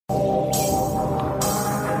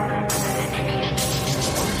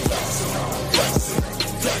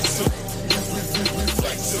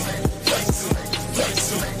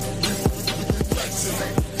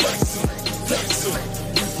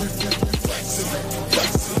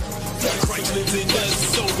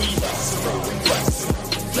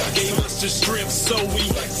extra strength, so we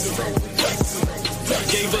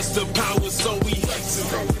gave us the power, so we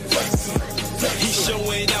he's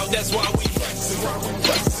showing out, that's why we.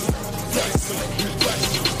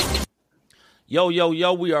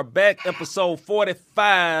 Yo, we are back. Episode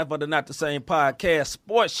 45 of the Not the Same Podcast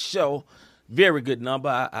Sports Show. Very good number.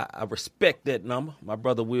 I respect that number. My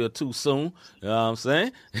brother will too soon. You know what I'm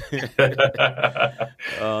saying? You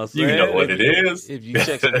know what it is. If you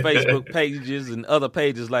check some Facebook pages and other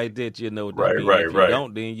pages like that, you know what that means. Right. If you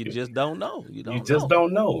don't, then you just don't know. You just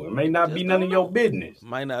don't know. It may not be none of your business.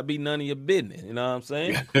 Might not be none of your business. You know what I'm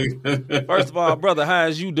saying? First of all, brother, how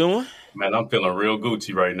is you doing? Man, I'm feeling real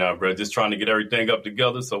Gucci right now, bro. Just trying to get everything up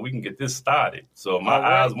together so we can get this started. So my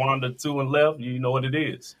eyes wander to and left. You know what it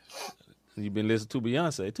is. You've been listening to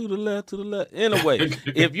Beyonce. To the left. Anyway,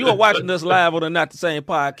 if you are watching us live on the Not the Same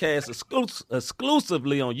Podcast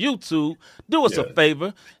exclusively on YouTube, do us a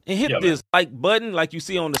favor and hit this like button like you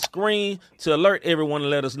see on the screen to alert everyone and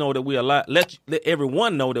let us know that we are live. Let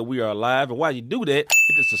everyone know that we are live. And while you do that,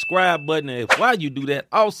 hit the subscribe button. And while you do that,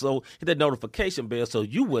 also hit that notification bell so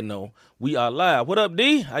you will know we are live. What up,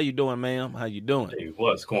 D? How you doing, ma'am? How you doing? Hey,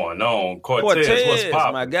 what's going on? Cortez, what's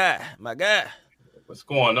poppin'? My guy. What's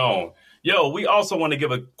going on? Yo, we also want to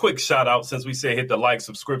give a quick shout out since we said hit the like,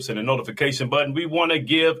 subscription, and notification button. We want to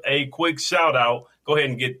give a quick shout out. Go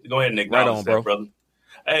ahead and acknowledge that, brother.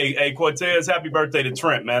 Hey, Cortez, happy birthday to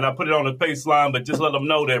Trent, man. I put it on the pace line, but just let them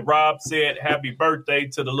know that Rob said happy birthday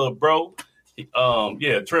to the little bro.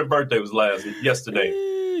 Trent's birthday was yesterday.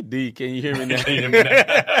 D, can you hear me now?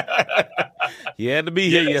 He had to be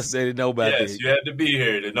here yesterday to know about this. Yes, you had to be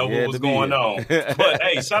here to know what was going on. But,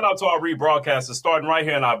 hey, shout out to our rebroadcasters starting right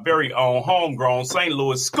here in our very own homegrown St.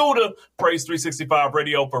 Louis Scooter, Praise 365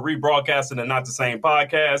 Radio for rebroadcasting and Not the Same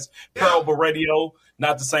Podcast, Parable Radio,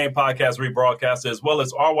 Not the Same Podcast rebroadcaster, as well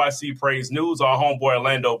as RYC Praise News, our homeboy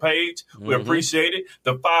Orlando Page. We appreciate it.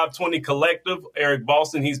 The 520 Collective, Eric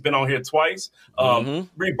Boston, he's been on here twice.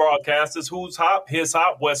 Rebroadcasters, Who's Hop, His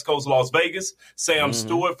Hop, West Coast Las Vegas, Sam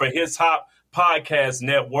Stewart for His Hop Podcast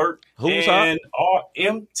Network, Who's and Hop? our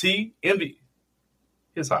MTMV.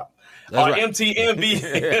 His Hop. That's our right. MTMV,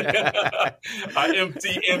 our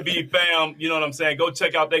MTMV fam, you know what I'm saying? Go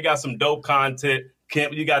check out. They got some dope content.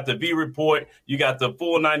 You got the V Report. You got the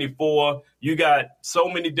Full 94. You got so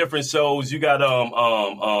many different shows. You got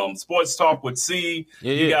Sports Talk with C.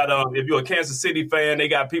 You got if you're a Kansas City fan, they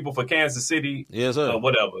got people for Kansas City. Yes, sir.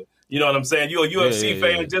 Whatever. You know what I'm saying? You're a UFC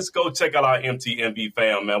fan. Just go check out our MTMV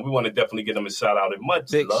fam, man. We want to definitely give them a shout out and much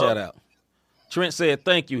big love. shout out. Trent said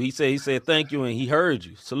thank you. He said thank you, and he heard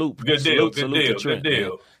you. Salute. Good deal. Good Trent,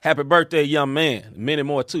 deal. Man. Happy birthday, young man. Many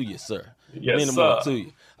more to you, sir. Yes, Many sir. more to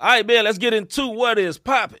you. All right, man, let's get into what is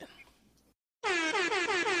popping.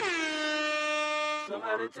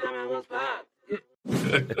 Somebody tell me what's popping.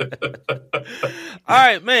 All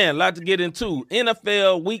right, man, a lot to get into.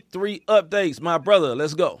 NFL Week 3 updates. My brother,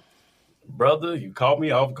 let's go. Brother, you caught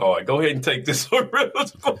me off guard. Go ahead and take this one real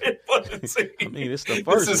quick for the team. I mean, it's the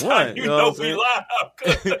first this is one. How you know we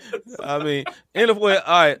live. I mean, NFL,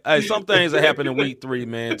 all right, some things that happened in Week 3,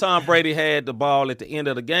 man. Tom Brady had the ball at the end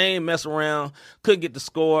of the game, mess around, couldn't get the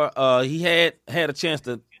score. He had a chance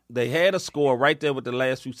to. They had a score right there with the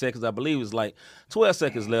last few seconds. I believe it was like 12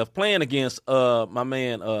 seconds left. Playing against my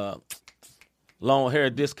man, long hair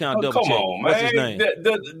discount double check. On, What's man. his name?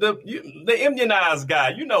 The immunized guy.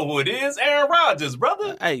 You know who it is. Aaron Rodgers,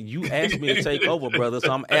 brother. Hey, you asked me to take over, brother,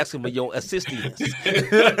 so I'm asking for your assistance.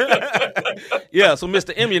 Yeah, so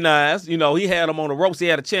Mr. Immunized, you know, he had him on the ropes. He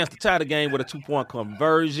had a chance to tie the game with a 2-point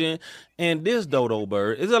conversion. And this Dodo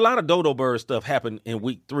Bird, there's a lot of Dodo Bird stuff happened in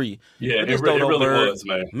Week 3. Yeah, this it really was,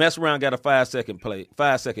 man. Mess around, got a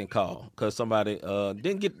 5-second call because somebody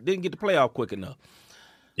didn't get the playoff quick enough.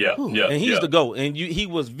 Yeah, And he's the GOAT, and he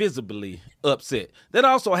was visibly upset. That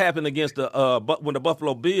also happened against when the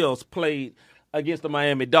Buffalo Bills played against the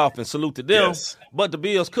Miami Dolphins. Salute to them. Yes. But the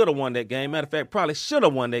Bills could have won that game. Matter of fact, probably should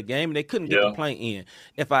have won that game, and they couldn't get the play in.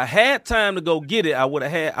 If I had time to go get it, I would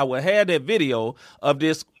have had that video of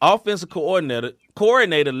this offensive coordinator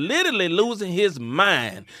literally losing his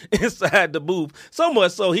mind inside the booth. So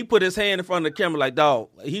much so he put his hand in front of the camera like, dog,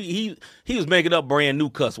 he was making up brand new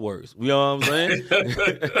cuss words. You know what I'm saying?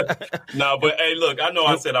 No, but hey, look, I know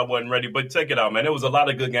I said I wasn't ready, but check it out, man. There was a lot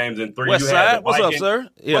of good games in 3. West Side, what's up, sir?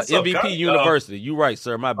 Yeah, What's up, MVP University. You right,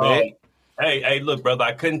 sir. My bad. Hey, look, brother,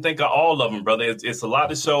 I couldn't think of all of them, brother. It's a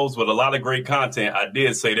lot of shows with a lot of great content. I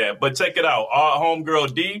did say that. But check it out. Our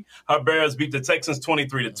homegirl D, her Bears beat the Texans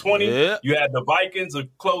 23-20. Yeah. You had the Vikings, a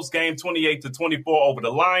close game, 28-24 over the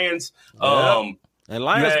Lions. Yeah. And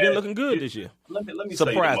Lions been looking good this year. Let me say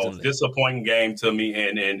the most disappointing game to me.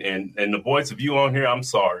 And the voice of you on here, I'm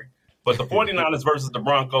sorry. But the 49ers versus the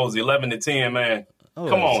Broncos, 11-10, man. Oh,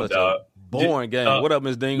 come on, dog. Boring game. What up,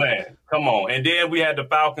 Ms. Ding? Man, come on. And then we had the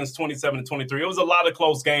Falcons 27-23. It was a lot of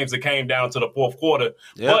close games that came down to the fourth quarter.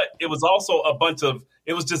 Yep. But it was also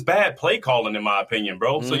it was just bad play calling, in my opinion,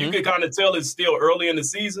 bro. Mm-hmm. So you could kind of tell it's still early in the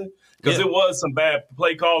season because it was some bad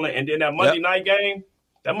play calling. And then that Monday night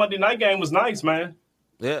game was nice, man.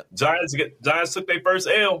 Yeah. Giants took their first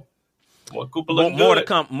L. Well, Cooper more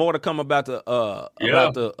to come about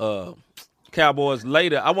the Cowboys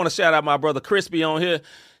later. I want to shout out my brother Crispy on here.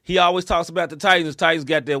 He always talks about the Titans. Titans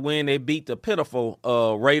got that win. They beat the pitiful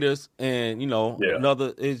Raiders, and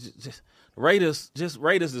another is just Raiders. Just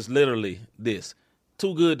Raiders is literally this.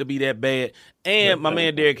 Too good to be that bad. And my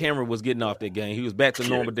man Derrick Henry was getting off that game. He was back to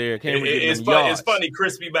normal. Derrick Henry It's funny,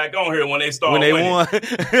 Crispy back on here when they start winning. Won.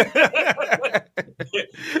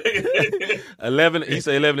 11. He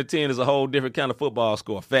said 11-10 is a whole different kind of football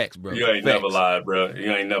score. Facts, bro. You ain't never lied, bro.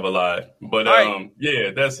 You ain't never lied. But yeah,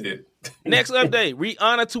 that's it. Next update: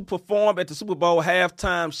 Rihanna to perform at the Super Bowl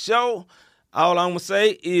halftime show. All I'm gonna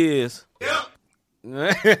say is.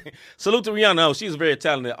 Salute to Rihanna. No, she's a very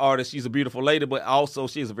talented artist. She's a beautiful lady, but also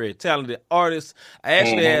she's a very talented artist. I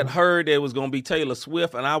actually had heard that it was going to be Taylor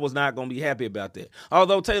Swift, and I was not going to be happy about that.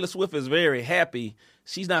 Although Taylor Swift is very happy,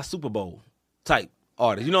 she's not Super Bowl type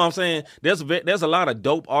artist. You know what I'm saying? There's a lot of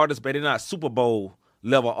dope artists, but they're not Super Bowl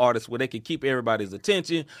level artists where they can keep everybody's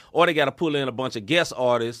attention, or they got to pull in a bunch of guest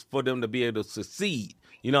artists for them to be able to succeed.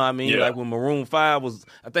 You know what I mean? Yeah. Like when Maroon 5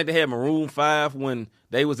 I think they had Maroon 5 when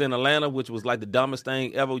they was in Atlanta, which was like the dumbest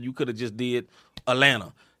thing ever. You could have just did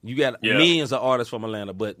Atlanta. You got millions of artists from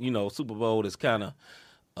Atlanta, but Super Bowl is kind of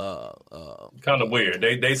weird.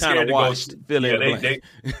 They scared to go. Fill in the blank.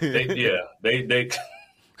 They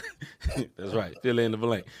That's right. Fill in the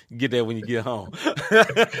blank. Get that when you get home.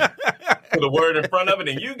 Put a word in front of it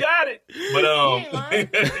and you got it.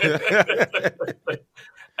 But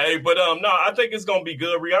hey, but no, I think it's gonna be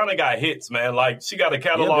good. Rihanna got hits, man. Like she got a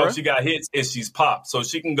catalog, she got hits, and she's pop, so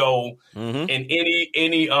she can go in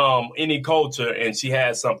any culture, and she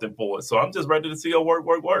has something for it. So I'm just ready to see her work.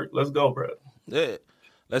 Let's go, bro. Yeah.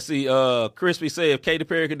 Let's see. Crispy said if Katy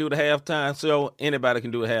Perry can do the halftime show, anybody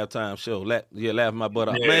can do a halftime show. Laughing my butt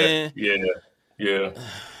off, man. Yeah.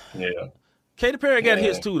 Katy Perry got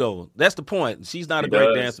hits too, though. That's the point. She's not a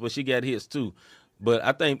great dancer, but she got hits too. But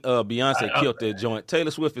I think Beyonce killed that joint.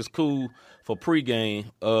 Taylor Swift is cool for pregame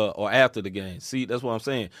or after the game. See, that's what I'm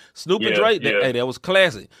saying. Snoop and Drake, that was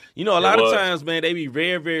classic. A lot of times, man, they be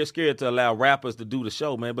very, very scared to allow rappers to do the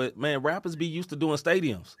show, man. But, man, rappers be used to doing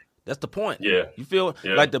stadiums. That's the point. Yeah. You feel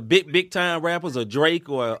like the big time rappers or Drake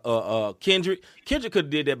or Kendrick. Kendrick could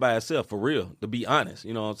have did that by himself, for real, to be honest.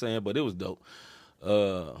 You know what I'm saying? But it was dope.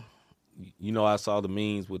 I saw the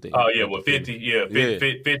memes with the. Oh, yeah, with 50. Yeah,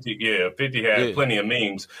 50 had plenty of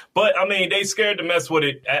memes. But, I mean, they scared to mess with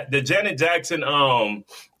it. The Janet Jackson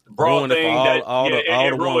broad thing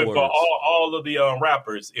it ruined for all of the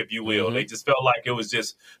rappers, if you will. Mm-hmm. They just felt like it was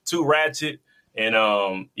just too ratchet and,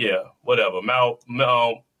 whatever,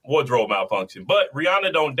 wardrobe malfunction. But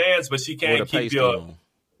Rihanna don't dance, but she can keep your.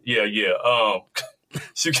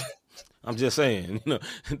 I'm just saying,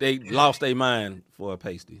 they lost their mind for a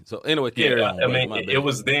pasty. So anyway, carry on. I mean, it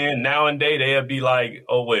was then. Nowadays, they'll be like,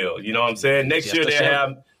 oh well, you know what I'm saying. Next year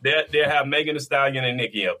they'll have Megan Thee Stallion and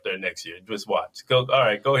Nicki up there next year. Just watch. All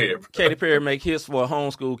right, go ahead. Bro. Katy Perry make hits for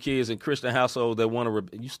homeschool kids in Christian households that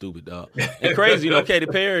want to. You stupid dog. And crazy, Katy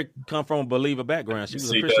Perry come from a believer background. She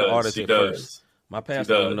was a Christian artist at first. My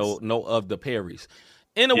pastor don't know of the Perrys.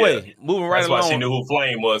 Anyway, moving right along. That's why she knew who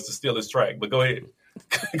Flame was to steal his track. But go ahead.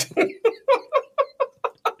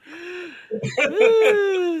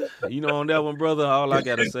 On that one, brother, all I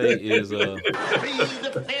gotta say is I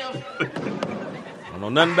don't know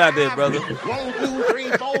nothing about that, brother. 1, 2, 3,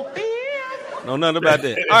 4, 5. Know nothing about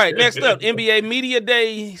that. All right, next up, NBA Media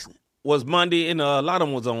Day was Monday, and a lot of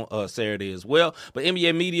them was on Saturday as well. But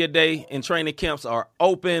NBA Media Day and training camps are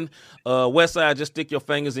open. Westside, just stick your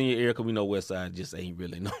fingers in your ear because we know Westside just ain't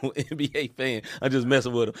really no NBA fan. I'm just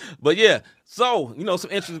messing with them. But, yeah, so, some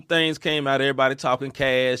interesting things came out. Everybody talking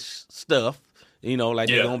cash stuff. They're going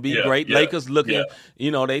to be great. Lakers looking,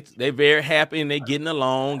 they very happy and they getting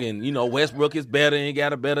along. And, Westbrook is better and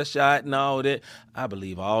got a better shot and all that. I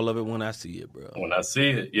believe all of it when I see it, bro. When I see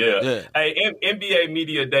it, yeah. Hey, NBA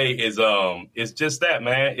Media Day is just that,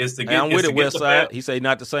 man. It's to get. Hey, I'm with it, Westside. He say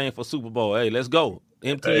not the same for Super Bowl. Hey, let's go.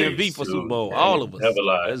 MTMV for Super Bowl. All of us. Never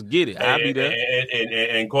lie. Let's get it. I'll be there.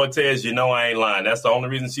 And Cortez, I ain't lying. That's the only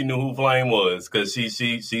reason she knew who Flame was, because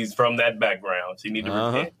she's from that background. She need to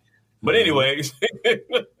repent. But anyways,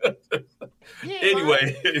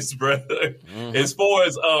 brother, as far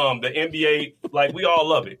as the NBA, like we all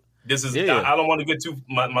love it. This is I don't want to get too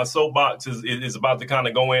my soapbox is about to kind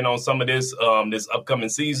of go in on some of this this upcoming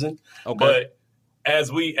season. Okay. But as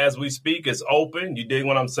we speak, it's open. You dig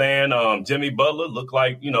what I'm saying? Jimmy Butler looked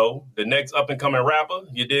like, you know, the next up and coming rapper.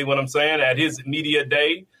 You dig what I'm saying? At his media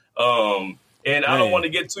day. And I don't want to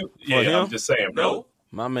get too I'm just saying, bro.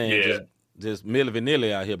 My man just Milli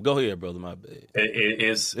Vanilli out here. Go ahead, brother. My bad.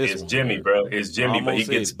 It's Jimmy, bro. It's Jimmy, but he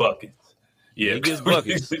gets buckets. Yeah, he gets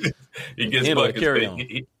buckets. He gets buckets. Carry on.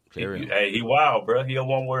 He wild, bro. He a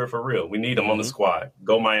one word for real. We need him on the squad.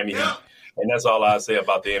 Go Miami Heat. And that's all I say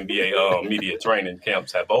about the NBA media training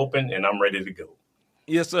camps have opened, and I'm ready to go.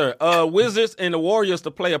 Yes, sir. Wizards and the Warriors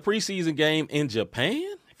to play a preseason game in Japan?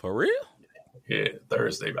 For real? Yeah,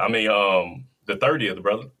 Thursday. I mean, the 30th,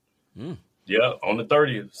 brother. Yeah, on the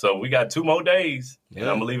 30th. So we got 2 more days, and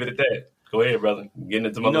I'm going to leave it at that. Go ahead, brother. Getting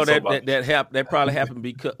into my that probably happened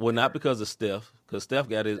because not because of Steph, because Steph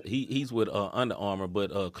got he's with Under Armour,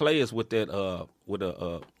 but Clay is with that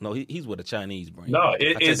he's with a Chinese brand. No,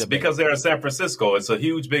 it's because they're in San Francisco. It's a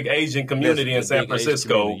huge, big Asian community in San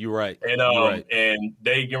Francisco. You're right. And and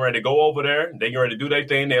they getting ready to go over there. They getting ready to do their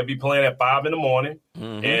thing. They'll be playing at 5 in the morning.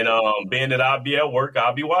 Mm-hmm. And being that I'll be at work,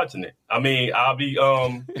 I'll be watching it. I mean, I'll be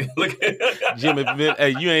looking. Jimmy,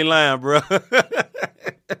 hey, you ain't lying, bro.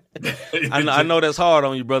 I know that's hard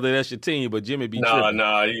on you, brother. That's your team, but Jimmy be tripping.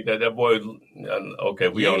 That boy. Okay,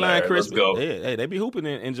 we on there. Let's go. Hey, they be hooping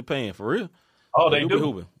in Japan for real. Oh, they do. Be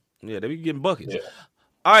hooping. Yeah, they be getting buckets. Yeah.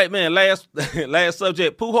 All right, man. Last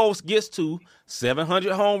subject. Pujols gets to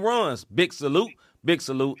 700 home runs. Big salute.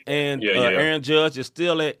 And Aaron Judge is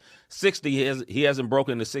still at 60. He hasn't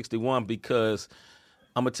broken the 61 because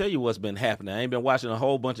I'm gonna tell you what's been happening. I ain't been watching a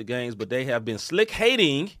whole bunch of games, but they have been slick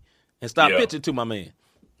hating and stop pitching to my man.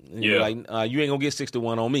 You ain't gonna get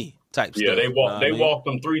 61 on me type stuff. Yeah, they walked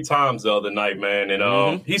him 3 times the other night, man.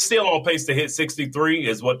 And he's still on pace to hit 63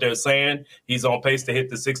 is what they're saying. He's on pace to hit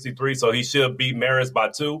the 63, so he should beat Maris by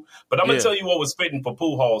 2. But I'm gonna tell you what was fitting for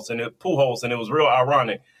Pujols, and it was real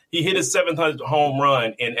ironic. He hit his 700th home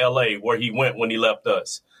run in L.A. where he went when he left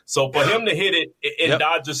us. So for him to hit it in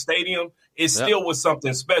Dodger Stadium, it still was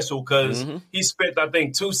something special because he spent, I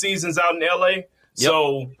think, 2 seasons out in L.A.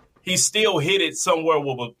 So he still hit it somewhere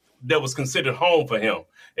that was considered home for him.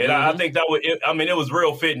 And I think it was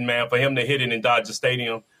real fitting, man, for him to hit it in Dodger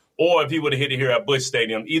Stadium, or if he would have hit it here at Busch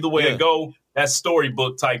Stadium. Either way it go, that's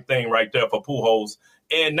storybook type thing right there for Pujols.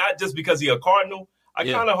 And not just because he's a Cardinal. I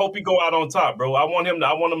kind of hope he go out on top, bro. I want him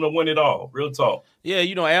to win it all. Real talk. Yeah,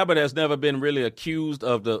 Albert has never been really accused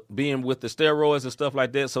of being with the steroids and stuff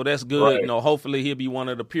like that, so that's good. Right. Hopefully he'll be one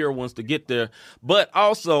of the pure ones to get there. But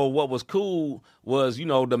also what was cool was,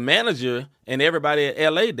 the manager and everybody at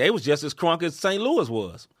L.A., they was just as crunk as St. Louis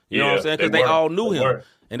was. You know what I'm saying? Because they all knew him.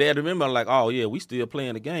 And they had to remember, like, oh, yeah, we still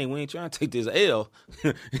playing the game. We ain't trying to take this L.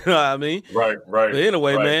 You know what I mean? Right. But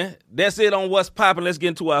anyway, man, that's it on What's Poppin'. Let's get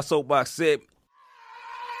into our soapbox segment.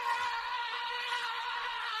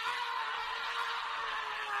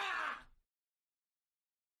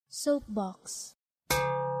 Soapbox.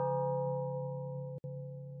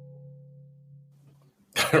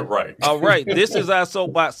 Right. All right. This is our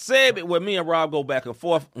soapbox segment where me and Rob go back and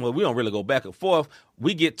forth. Well, we don't really go back and forth.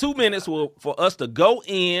 We get 2 minutes for us to go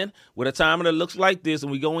in with a timer that looks like this,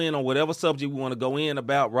 and we go in on whatever subject we want to go in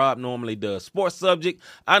about. Rob normally does sports subject.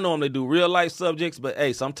 I normally do real life subjects, but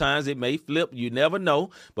hey, sometimes it may flip. You never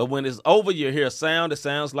know. But when it's over, you hear a sound that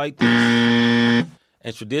sounds like this.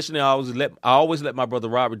 And traditionally, I always let my brother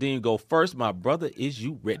Robert Dean go first. My brother, is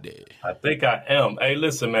you ready? I think I am. Hey,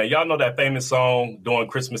 listen, man. Y'all know that famous song during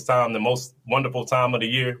Christmas time, the most wonderful time of the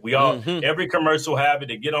year. We all, every commercial have it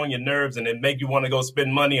to get on your nerves and it make you want to go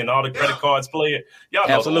spend money and all the credit cards play it. Y'all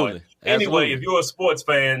know the one. Anyway, if you're a sports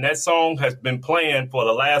fan, that song has been playing for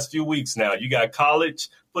the last few weeks now. You got college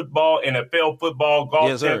football, NFL football,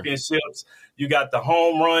 golf championships. You got the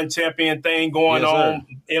home run champion thing going on,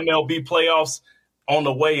 MLB playoffs on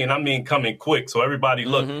the way, and I mean coming quick, so everybody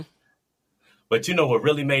look. But you know what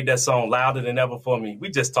really made that song louder than ever for me? We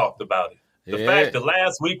just talked about it. The fact that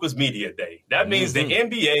last week was media day. That means the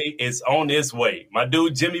NBA is on its way. My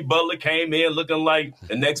dude Jimmy Butler came in looking like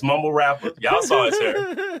the next mumble rapper. Y'all saw his hair.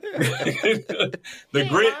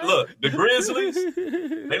 The Grizzlies,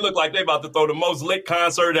 they look like they about to throw the most lit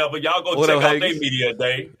concert ever. Y'all go check out their media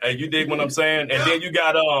day. And you dig what I'm saying? And then you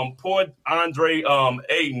got poor Andre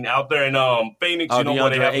Ayton out there in Phoenix. You know what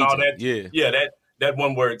they have all that? Yeah, that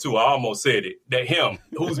one word, too. I almost said it. That him,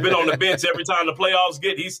 who's been on the bench every time the playoffs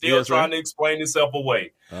get, he's still trying to explain himself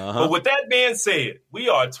away. But with that being said, we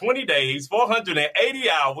are 20 days, 480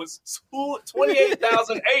 hours,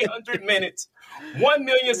 28,800 minutes,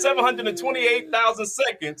 1,728,000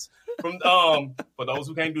 seconds For those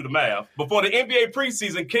who can't do the math, before the NBA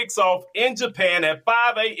preseason kicks off in Japan at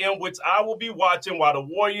 5 a.m., which I will be watching while the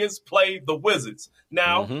Warriors play the Wizards.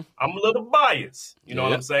 Now, I'm a little biased. You know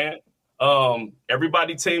what I'm saying?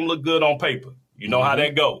 Everybody team look good on paper. You know how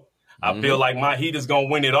that go. I feel like my Heat is going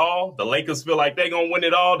to win it all. The Lakers feel like they're going to win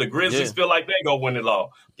it all. The Grizzlies feel like they're going to win it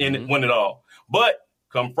all. Win it all. But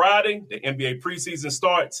come Friday, the NBA preseason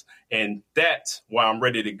starts, and that's why I'm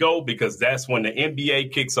ready to go, because that's when the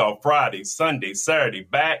NBA kicks off Friday, Sunday, Saturday,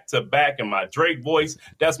 back to back in my Drake voice.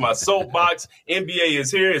 That's my soapbox. NBA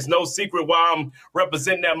is here. It's no secret why I'm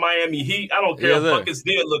representing that Miami Heat. I don't care if Buckets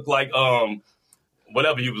did look like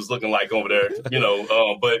whatever you was looking like over there,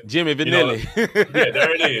 but Jimmy Vanilli. Yeah,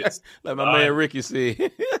 there it is. Like my man Ricky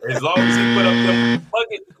said. As long as he put up them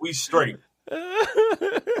buckets, we straight.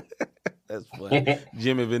 That's funny.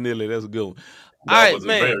 Jimmy Vanilli, that's a good one. That was a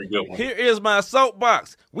very good one. Here is my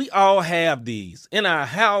soapbox. We all have these in our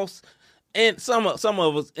house, and some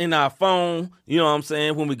of us in our phone, you know what I'm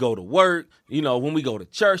saying, when we go to work, when we go to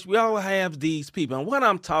church, we all have these people. And what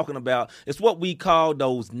I'm talking about is what we call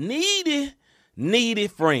those needy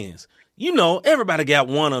friends. Everybody got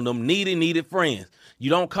one of them needy friends.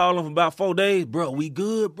 You don't call them for about 4 days, bro, we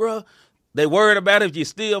good, bro. They worried about if you're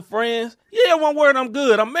still friends. Yeah, one word, I'm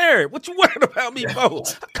good. I'm married. What you worried about me for?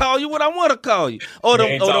 I call you what I want to call you. No. I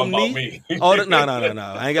ain't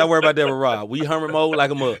got to worry about that with Rob. We hermit mode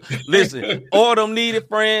like a mug. Listen, all them needed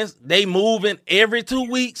friends, they moving every 2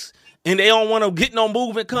 weeks. And they don't want to get no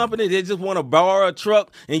moving company. They just want to borrow a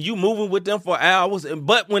truck, and you moving with them for hours.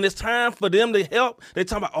 But when it's time for them to help, they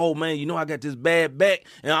talking about, oh, man, I got this bad back.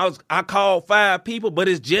 And I called 5 people, but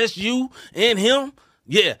it's just you and him.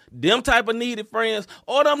 Yeah, them type of needed friends,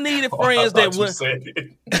 or them needed friends that would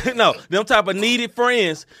them type of needed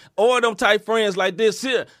friends, or them type friends like this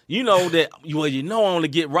here. I only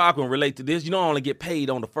get rock and relate to this. I only get paid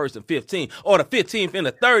on the 1st and 15th, or the 15th and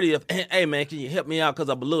the 30th. And, hey man, can you help me out because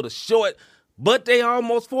I'm a little short? But they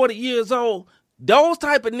almost 40 years old. Those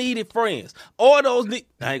type of needed friends, or those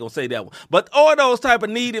I ain't gonna say that one, but or those type of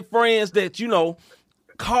needed friends that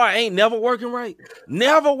car ain't never working right. You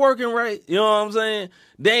know what I'm saying?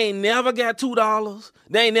 They ain't never got $2.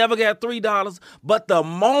 They ain't never got $3. But the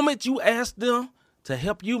moment you ask them to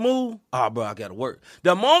help you move, bro, I got to work.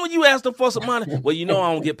 The moment you ask them for some money, well, I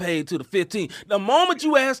don't get paid till the 15th. The moment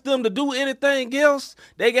you ask them to do anything else,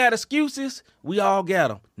 they got excuses. We all got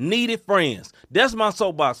them. Needed friends. That's my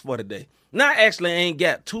soapbox for today. Now, actually, I ain't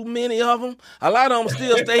got too many of them. A lot of them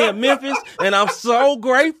still stay in Memphis, and I'm so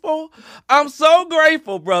grateful. I'm so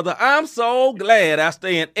grateful, brother. I'm so glad I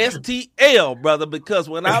stay in STL, brother, because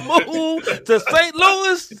when I moved to St.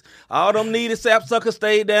 Louis, all them needed sapsuckers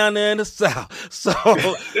stayed down there in the South. So,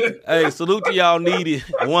 hey, salute to y'all needed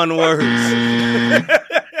one words.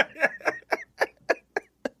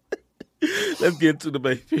 Let's get into the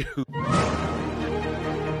baby.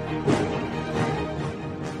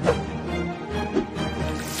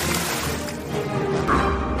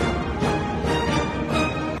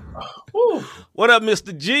 What up,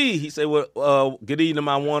 Mr. G? He said, "Well, good evening,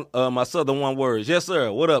 my Southern one words." Yes,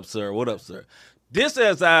 sir. What up, sir? What up, sir? This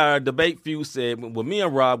is our debate feud segment where me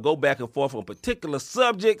and Rob go back and forth on particular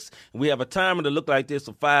subjects. We have a timer to look like this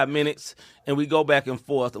for 5 minutes, and we go back and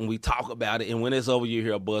forth and we talk about it. And when it's over, you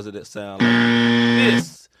hear a buzzer that sounds like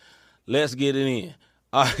this. Let's get it in.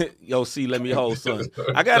 Yo, C, let me hold, son.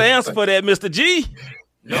 I got an answer for that, Mr. G.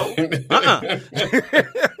 No.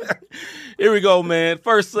 Here we go, man.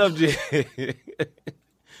 First subject.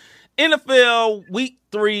 NFL Week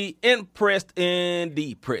 3, impressed and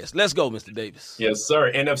depressed. Let's go, Mr. Davis. Yes,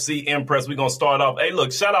 sir. NFC impressed. We're going to start off. Hey,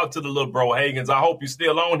 look, shout out to the little bro Hagens. I hope you're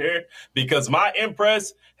still on here because my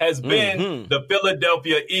impress has been the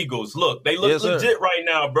Philadelphia Eagles. Look, they look legit right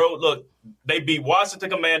now, bro. Look, they beat Washington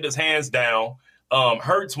Commanders hands down.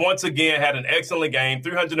 Hurts once again had an excellent game,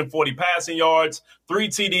 340 passing yards, 3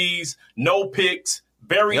 TDs, no picks,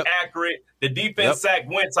 very accurate. The defense sacked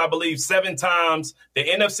Wentz, I believe, 7 times. The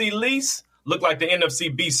NFC least looked like the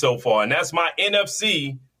NFC beast so far, and that's my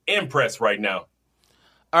NFC impress right now.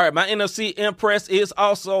 All right, my NFC impress is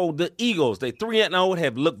also the Eagles. They 3-0,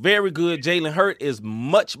 have looked very good. Jalen Hurts is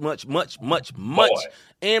much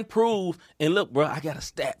improved. And look, bro, I got a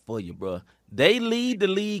stat for you, bro. They lead the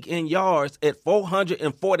league in yards at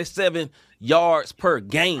 447 yards per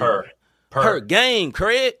game. Per game,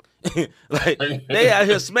 Craig. Like, they out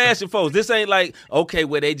here smashing folks. This ain't like, okay,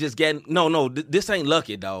 where they just getting, no, this ain't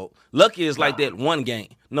lucky, dog. Lucky is like that one game.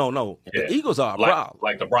 No. Yeah. The Eagles are a problem.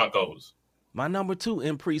 Like the Broncos. My number 2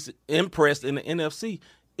 impressed in the NFC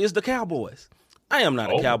is the Cowboys. I am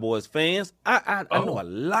not a Cowboys fan. I know a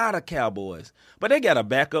lot of Cowboys, but they got a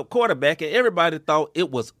backup quarterback, and everybody thought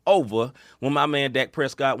it was over when my man Dak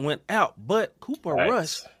Prescott went out. But Cooper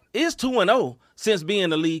Rush is 2-0 since being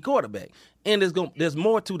the lead quarterback, and there's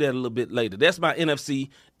more to that a little bit later. That's my NFC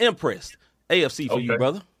impressed. AFC for you,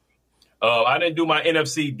 brother. I didn't do my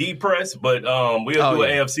NFC depress, but we'll do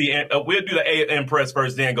AFC. We'll do the A impress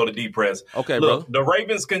first, then go to depress. Okay, look, bro. The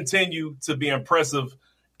Ravens continue to be impressive.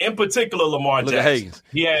 In particular, Lamar Jackson. At Hagens.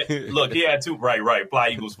 He had two. Right. Fly,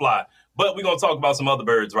 Eagles, fly. But we're going to talk about some other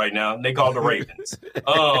birds right now. They call the Ravens.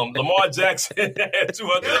 Lamar Jackson had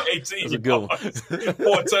 218 yards,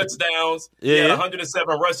 4 touchdowns. He had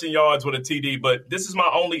 107 rushing yards with a TD. But this is my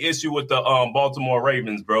only issue with the Baltimore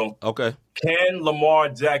Ravens, bro. Okay. Can Lamar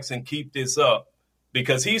Jackson keep this up?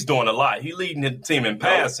 Because he's doing a lot. He's leading the team in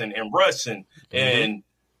passing and rushing. And,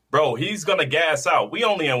 bro, he's going to gas out. We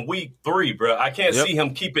only in week 3, bro. I can't see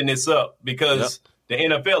him keeping this up because the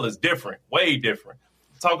NFL is different, way different.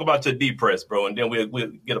 Talk about your depress, bro, and then we'll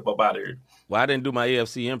get up out of here. Well, I didn't do my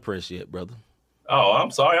AFC impress yet, brother. Oh,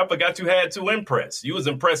 I'm sorry. I forgot you had to impress. You was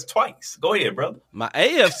impressed twice. Go ahead, brother. My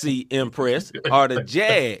AFC impress are the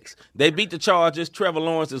Jags. They beat the Chargers. Trevor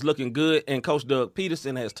Lawrence is looking good, and Coach Doug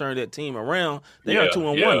Peterson has turned that team around. They are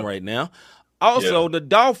 2-1 right now. Also, the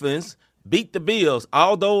Dolphins beat the Bills.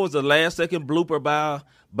 Although it was a last-second blooper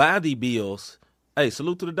by the Bills, hey,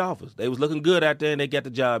 salute to the Dolphins. They was looking good out there, and they got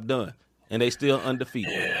the job done. And they still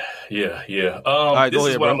undefeated. Yeah. All right, this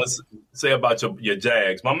is what I'm going to say about your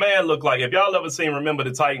Jags. My man looked like, if y'all ever remember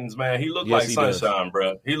the Titans, man, he looked like Sunshine,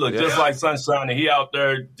 bro. He looked just like Sunshine, and he out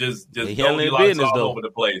there just handling business all over the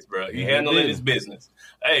place, bro. He handling his business.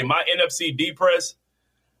 Hey, my NFC depress,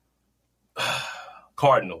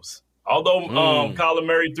 Cardinals. Although Kyler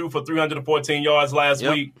Murray threw for 314 yards last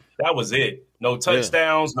week, that was it. No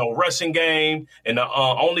touchdowns, no rushing game. And the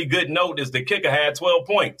only good note is the kicker had 12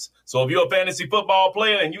 points. So if you're a fantasy football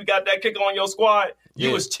player and you got that kicker on your squad,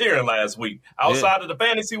 you was cheering last week. Outside of the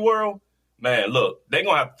fantasy world, man, look, they're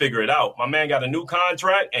going to have to figure it out. My man got a new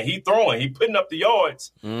contract, and he putting up the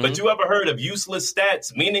yards. But you ever heard of useless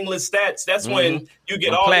stats, meaningless stats? That's when you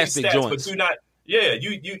get all these stats, joints. But you're not. Yeah,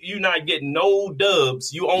 you're not getting no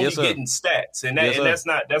dubs. You only getting stats, and that's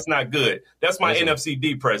not good. That's my NFC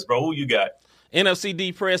depress, bro. Who you got? NFC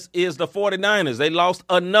depress is the 49ers. They lost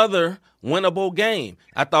another winnable game.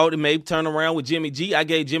 I thought it may turn around with Jimmy G. I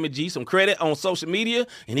gave Jimmy G some credit on social media,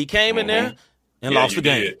 and he came in there and lost the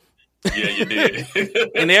game. Yeah, you did.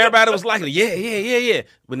 And everybody was like, yeah.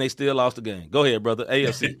 When they still lost the game. Go ahead, brother.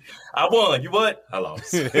 AFC. I won. You what? I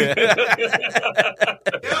lost.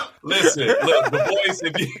 Listen, look,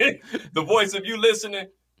 the voice of you listening,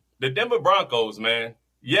 the Denver Broncos, man.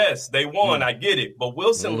 Yes, they won. I get it. But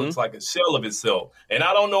Wilson looks like a shell of himself. And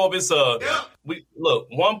I don't know if it's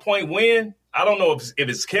 1-point win. I don't know if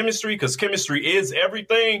it's chemistry, because chemistry is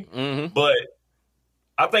everything. But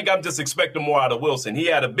I think I'm just expecting more out of Wilson. He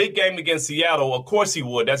had a big game against Seattle. Of course he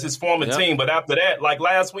would. That's his former team. But after that, like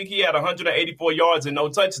last week, he had 184 yards and no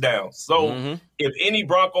touchdowns. So if any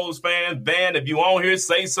Broncos fan, Van, if you on here,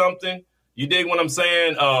 say something. You dig what I'm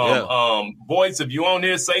saying? Boys, if you on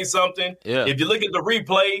here, say something. If you look at the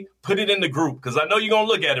replay, put it in the group, because I know you're going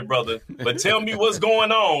to look at it, brother. But tell me what's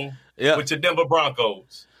going on with your Denver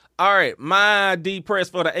Broncos. All right, my depress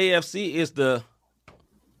for the AFC is the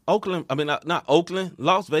not Oakland,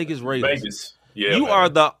 Las Vegas Raiders. Yeah, you are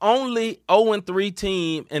the only 0-3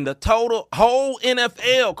 team in the whole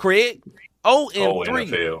NFL, Craig. 0-3.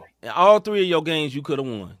 NFL. And all 3 of your games you could have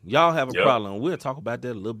won. Y'all have a problem. We'll talk about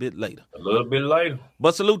that a little bit later.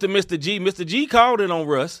 But salute to Mr. G. Mr. G called it on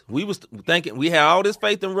Russ. We was thinking we had all this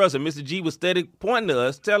faith in Russ, and Mr. G was steady pointing to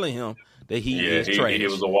us, telling him that he is trash. He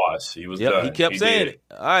was a wash. He was done. He kept saying it.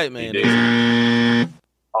 All right, man.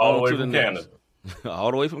 All the way from Canada. All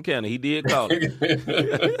the way from Canada. He did call it.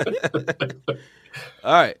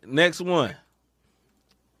 All right, next one.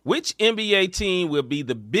 Which NBA team will be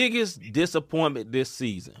the biggest disappointment this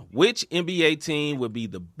season? Which NBA team will be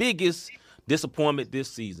the biggest disappointment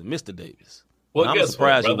this season? Mr. Davis. Well, I'm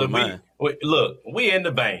surprised you with mine. Look, we in the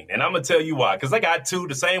vein, and I'm going to tell you why. Because I got 2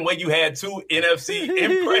 the same way you had 2 NFC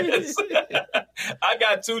impress. I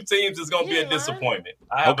got 2 teams that's going to be a disappointment.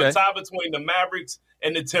 I have a tie between the Mavericks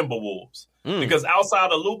and the Timberwolves. Because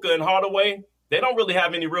outside of Luka and Hardaway, they don't really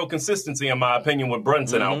have any real consistency, in my opinion, with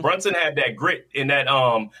Brunson out. Brunson had that grit and that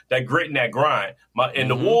grind. And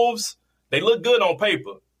the Wolves, they look good on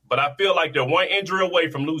paper, but I feel like they're one injury away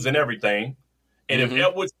from losing everything. And if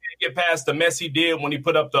Edwards can't get past the mess he did when he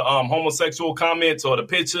put up the homosexual comments or the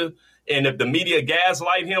picture, and if the media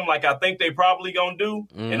gaslight him like I think they probably gonna do,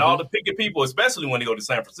 and all the picket people, especially when they go to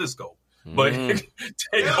San Francisco, but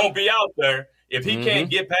they gonna be out there. If he can't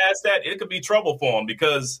get past that, it could be trouble for him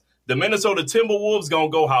because the Minnesota Timberwolves going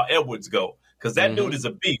to go how Edwards go because that dude is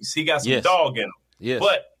a beast. He got some dog in him. Yes.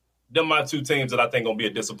 But them my two teams that I think going to be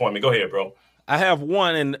a disappointment. Go ahead, bro. I have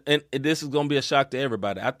one, and this is going to be a shock to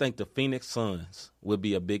everybody. I think the Phoenix Suns will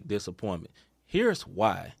be a big disappointment. Here's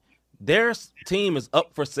why. Their team is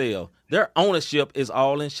up for sale. Their ownership is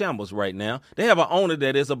all in shambles right now. They have an owner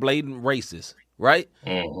that is a blatant racist, right?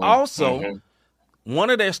 Also, one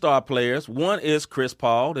of their star players, one is Chris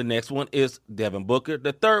Paul. The next one is Devin Booker.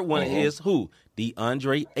 The third one is who?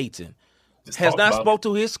 DeAndre Ayton. Has not spoke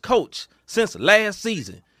to his coach since last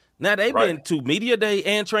season. Now, they've been to media day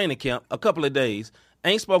and training camp a couple of days,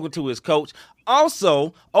 ain't spoken to his coach.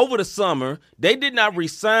 Also, over the summer, they did not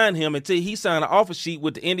re-sign him until he signed an offer sheet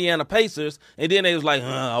with the Indiana Pacers, and then they was like,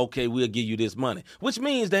 okay, we'll give you this money, which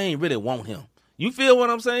means they ain't really want him. You feel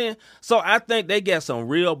what I'm saying? So I think they got some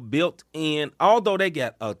real built-in, although they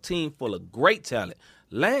got a team full of great talent.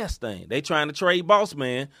 Last thing, they trying to trade boss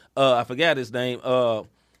man, I forgot his name,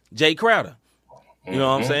 Jay Crowder. You know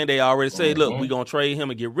what I'm saying? They already said, look, we're going to trade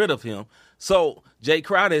him and get rid of him. So Jay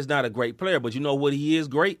Crowder is not a great player, but you know what he is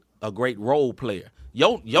great? A great role player.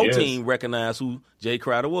 Your team recognized who Jay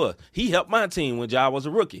Crowder was. He helped my team when Ja was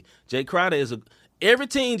a rookie. Jay Crowder is every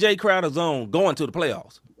team Jay Crowder's on going to the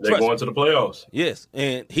playoffs. They're going to the playoffs. Yes,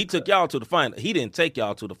 and he took y'all to the finals. He didn't take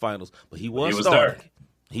y'all to the finals, but he was starting. There.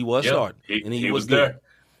 He was starting, and he was there. good.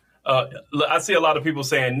 I see a lot of people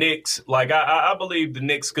saying Knicks. Like, I believe the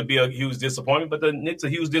Knicks could be a huge disappointment, but the Knicks are a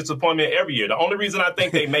huge disappointment every year. The only reason I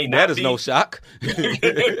think they may not that is no shock.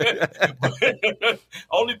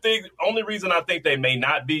 Only reason I think they may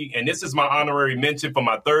not be, and this is my honorary mention for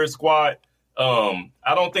my third squad, I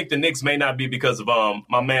don't think the Knicks may not be because of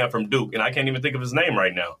my man from Duke, and I can't even think of his name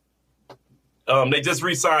right now. They just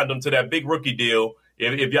re-signed him to that big rookie deal.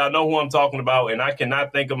 If y'all know who I'm talking about, and I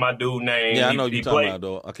cannot think of my dude's name. Yeah, I know you're talking about,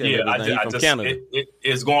 though. I can't remember his name. He's from Canada.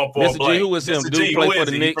 It's going for Mr. a blank. G, who is him? Duke played for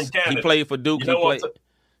the Knicks. He played for Duke.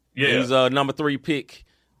 He's number 3 pick.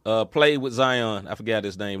 Played with Zion. I forgot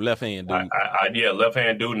his name. Left-hand dude.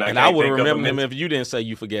 Left-hand dude. And I would remember him if you didn't say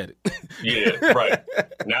you forget it. Yeah, right.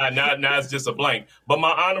 Now it's just a blank. But my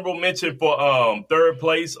honorable mention for third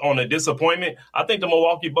place on a disappointment, I think the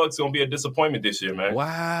Milwaukee Bucks are going to be a disappointment this year, man.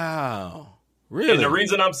 Wow. Really? And the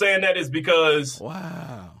reason I'm saying that is because,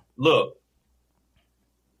 look,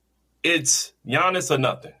 it's Giannis or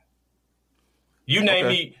nothing. You name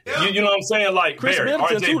me, you know what I'm saying? Like Chris Barrett,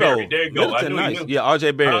 Middleton RJ too, Barrett. though. There you go. Middleton, nice. Yeah,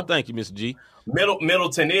 RJ Barrett. Thank you, Mr. G.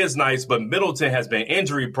 Middleton is nice, but Middleton has been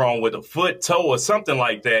injury prone with a foot, toe, or something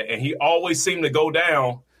like that, and he always seemed to go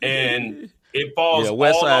down and it falls. Yeah,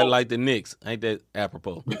 West Side like the Knicks. Ain't that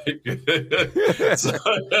apropos?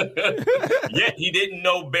 Yet he didn't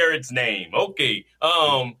know Barrett's name. Okay.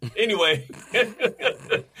 Anyway.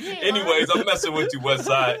 Anyways, I'm messing with you, West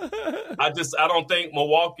Side. I don't think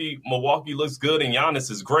Milwaukee looks good and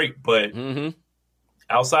Giannis is great, but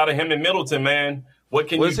outside of him and Middleton, man, what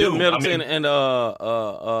can you do? Middleton and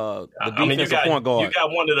the defensive point guard. You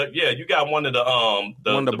got one of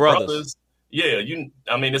the brothers. Yeah,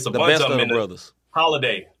 it's a bunch of them in the brothers.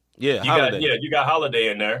 Holiday. Yeah, Holiday. You got Holiday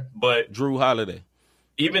in there, but Drew Holiday.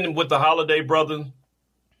 Even with the Holiday brother,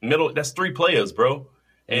 that's 3 players, bro.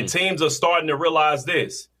 And teams are starting to realize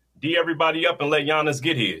this. D everybody up and let Giannis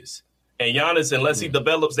get his. And Giannis, unless he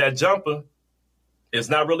develops that jumper, it's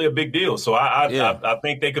not really a big deal. So I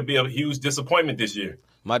think they could be a huge disappointment this year.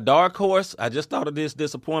 My dark horse, I just thought of this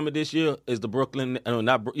disappointment this year, is the Brooklyn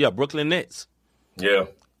Nets. Yeah.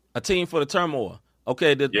 A team for the turmoil.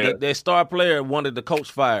 Okay, their star player wanted the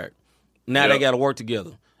coach fired. Now they got to work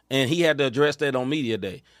together. And he had to address that on media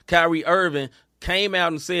day. Kyrie Irving came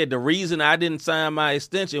out and said the reason I didn't sign my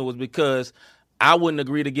extension was because I wouldn't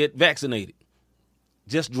agree to get vaccinated.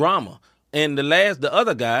 Just drama. And the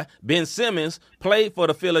other guy, Ben Simmons, played for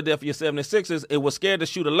the Philadelphia 76ers and was scared to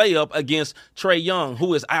shoot a layup against Trae Young,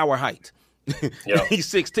 who is our height.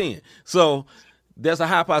 He's 6'10". So there's a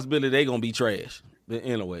high possibility they're going to be trash.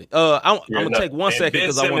 Anyway, I'm going to take 1 second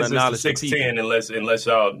because I want to acknowledge the people. 6'10", unless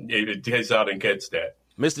y'all, in case y'all didn't catch that.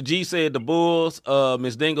 Mr. G said the Bulls.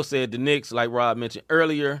 Ms. Dingle said the Knicks, like Rob mentioned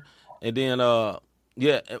earlier. And then,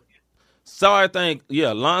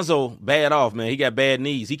 Lonzo bad off, man. He got bad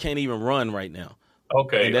knees. He can't even run right now.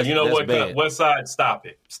 Okay, you know what? West Side, stop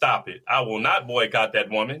it. I will not boycott that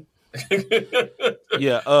woman.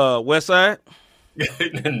 West Side?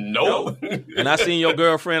 No. And I seen your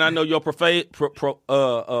girlfriend. I know your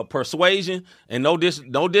persuasion, and no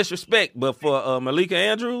disrespect, but for Malika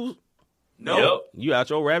Andrews, No. You out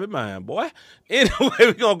your rabbit mind, boy. Anyway,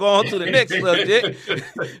 we're going to go on to the next subject.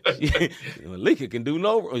 Lika can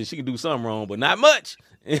do she can do something wrong, but not much.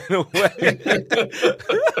 Anyway.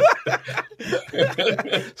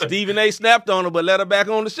 Stephen A. snapped on her, but let her back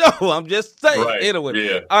on the show. I'm just saying. Right. Anyway.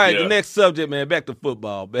 Yeah. All right, the next subject, man, back to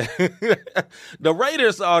football. The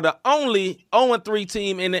Raiders are the only 0-3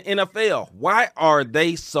 team in the NFL. Why are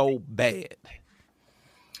they so bad?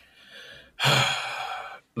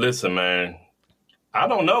 Listen, man, I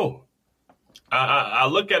don't know. I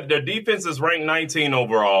look at their defense is ranked 19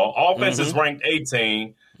 overall. Offense is ranked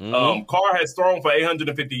 18. Carr has thrown for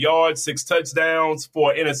 850 yards, 6 touchdowns,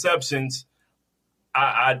 4 interceptions.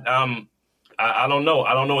 I don't know.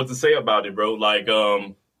 I don't know what to say about it, bro. Like,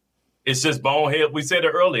 it's just bonehead. We said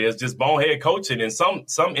it earlier. It's just bonehead coaching in some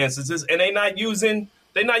instances, and they're not using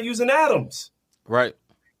Adams. Right.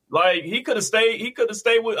 Like, he could have stayed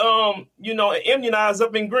with immunized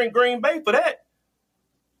up in Green Bay for that.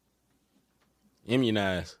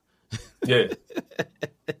 Immunized. Yeah.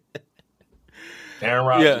 Aaron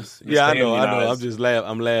Rodgers. Yeah, I know. I'm just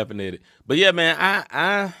laughing at it. But yeah, man,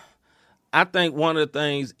 I think one of the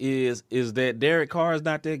things is that Derek Carr is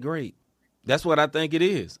not that great. That's what I think it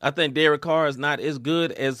is. I think Derek Carr is not as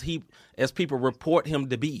good as people report him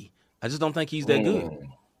to be. I just don't think he's that good.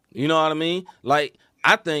 You know what I mean? Like,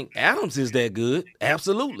 I think Adams is that good,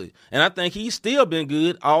 absolutely. And I think he's still been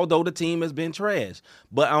good, although the team has been trash.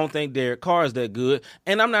 But I don't think Derek Carr is that good.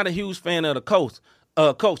 And I'm not a huge fan of the coach,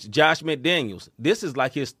 Josh McDaniels. This is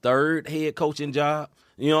like his 3rd head coaching job.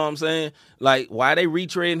 You know what I'm saying? Like, why they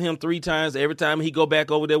retrading him 3 times? Every time he go back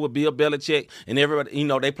over there with Bill Belichick, and everybody,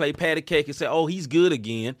 they play patty cake and say, oh, he's good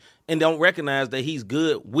again, and don't recognize that he's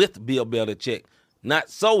good with Bill Belichick, not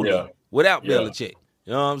solely without Belichick.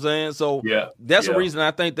 You know what I'm saying? So that's the reason I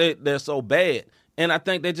think they're so bad. And I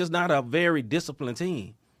think they're just not a very disciplined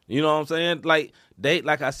team. You know what I'm saying? Like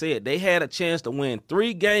I said, they had a chance to win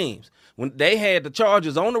 3 games when they had the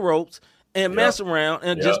Chargers on the ropes and mess around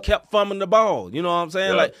and just kept fumbling the ball. You know what I'm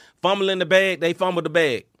saying? Like, fumbling the bag, they fumbled the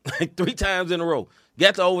bag like 3 times in a row.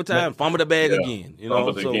 Got to overtime, fumble the bag again.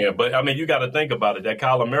 Again. But, I mean, you got to think about it. That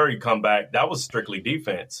Kyler Murray comeback, that was strictly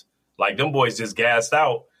defense. Like, them boys just gassed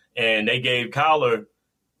out, and they gave Kyler,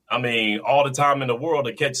 all the time in the world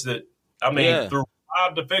to catch the, through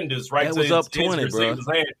 5 defenders right that to was his, up 20, his bro.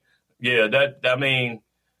 hand. Yeah,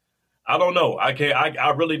 I don't know. I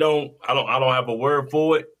really don't. I don't have a word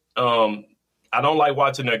for it. I don't like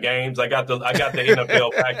watching their games. I got the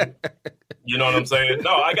NFL packet. You know what I'm saying?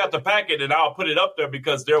 No, I got the packet, and I'll put it up there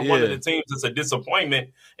because they're one of the teams that's a disappointment.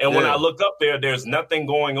 And when I look up there, there's nothing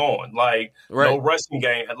going on. Like, no rushing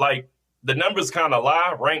game. Like, the numbers kind of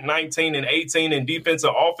lie, ranked 19 and 18 in defense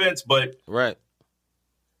and offense, but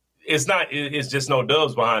it's not. It's just no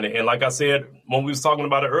dubs behind it. And like I said when we was talking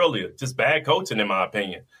about it earlier, just bad coaching in my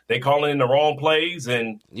opinion. They calling in the wrong plays,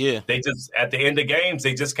 and they just at the end of games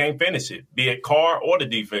they just can't finish it, be it Carr or the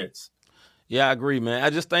defense. Yeah, I agree, man.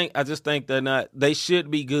 I just think they're not. They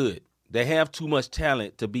should be good. They have too much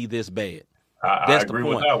talent to be this bad. That's the point.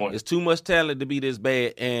 With that one. It's too much talent to be this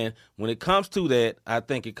bad. And when it comes to that, I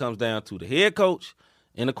think it comes down to the head coach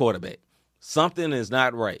and the quarterback. Something is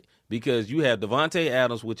not right because you have Devontae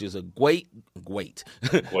Adams, which is a great wide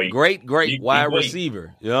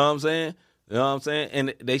receiver. You know what I'm saying?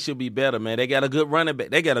 And they should be better, man. They got a good running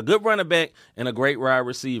back. And a great wide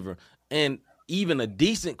receiver. And even a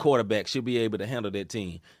decent quarterback should be able to handle that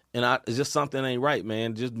team. And it's just something ain't right,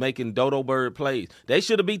 man. Just making dodo bird plays. They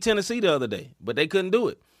should have beat Tennessee the other day, but they couldn't do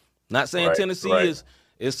it. Not saying Tennessee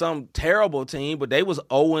is some terrible team, but they was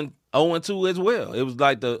 0-2 as well. It was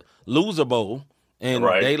like the loser bowl, and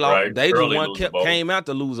they lost. They just came out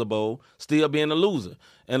the loser bowl, still being a loser.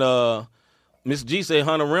 And Mr. G said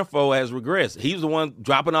Hunter Renfrow has regressed. He was the one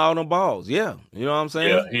dropping all them balls. Yeah. You know what I'm saying?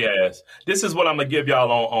 Yeah, he has. This is what I'm going to give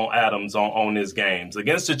y'all on Adams on his games.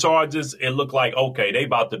 Against the Chargers, it looked like, okay, they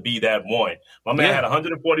about to be that one. My man had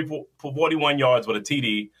 141 yards with a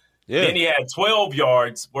TD. Yeah. Then he had 12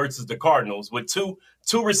 yards versus the Cardinals with two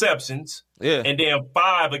receptions. Yeah. And then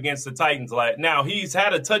 5 against the Titans. Now, he's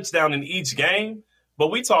had a touchdown in each game,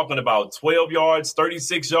 but we talking about 12 yards,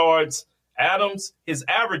 36 yards. Adams, his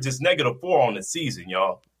average is -4 on the season,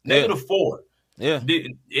 y'all. -4. Yeah,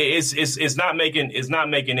 it's not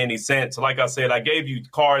making any sense. Like I said, I gave you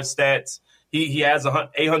Carr's stats. He has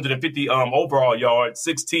 850 overall yards,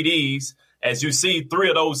 6 TDs. As you see, 3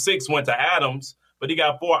 of those 6 went to Adams, but he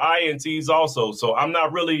got 4 INTs also. So I'm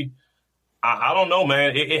not really. I don't know,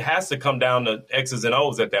 man. It has to come down to X's and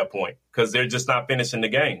O's at that point because they're just not finishing the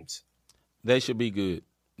games. They should be good.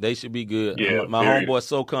 They should be good. Yeah, my homeboy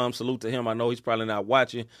SoCom, salute to him. I know he's probably not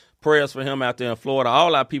watching, prayers for him out there in Florida.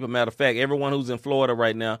 All our people, matter of fact, everyone who's in Florida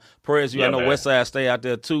right now, prayers. I know Westside stay out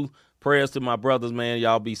there too. Prayers to my brothers, man.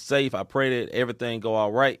 Y'all be safe. I pray that everything go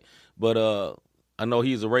all right. But I know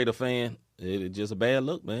he's a Raider fan. It's just a bad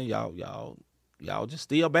look, man. Y'all just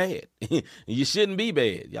still bad. You shouldn't be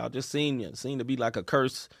bad. Y'all just seem to be like a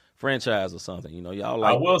cursed franchise or something. Y'all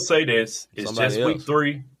like. I will say this: it's just week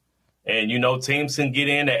 3, and teams can get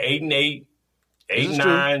in at 8-8,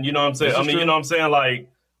 8-9. You know what I'm saying? You know what I'm saying? Like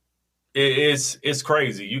it's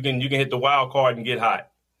crazy. You can hit the wild card and get hot.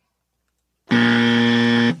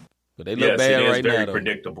 But they look bad right now. Very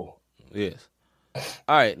predictable. Yes.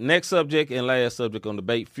 All right, next subject and last subject on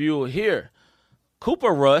Debate Fuel here. Cooper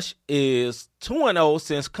Rush is 2-0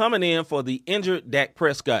 since coming in for the injured Dak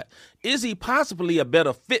Prescott. Is he possibly a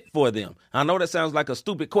better fit for them? I know that sounds like a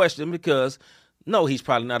stupid question because, no, he's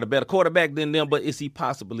probably not a better quarterback than them, but is he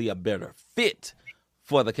possibly a better fit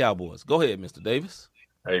for the Cowboys? Go ahead, Mr. Davis.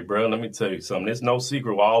 Hey, bro, let me tell you something. It's no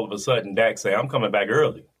secret why all of a sudden Dak say, I'm coming back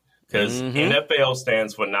early. Because NFL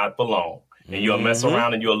stands for not for long. And you'll mess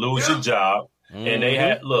around and you'll lose your job. And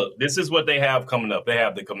they this is what they have coming up. They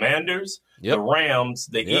have the Commanders, the Rams,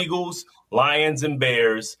 the Eagles, Lions, and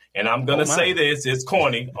Bears. And I'm going to say this, it's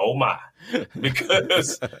corny, oh my.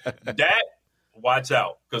 Because Dak, watch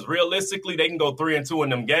out. Because realistically, they can go 3-2 in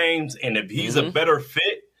them games. And if he's a better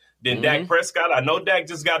fit than Dak Prescott, I know Dak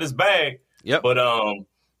just got his bag. But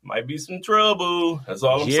might be some trouble. That's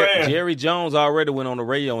all I'm saying. Jerry Jones already went on the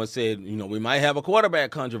radio and said, we might have a quarterback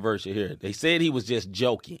controversy here. They said he was just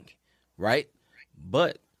joking, right?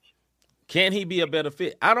 But can he be a better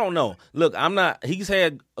fit? I don't know. Look, he's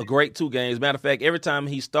had a great 2 games. Matter of fact, every time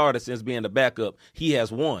he started since being the backup, he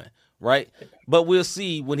has won, right? But we'll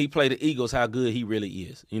see when he play the Eagles how good he really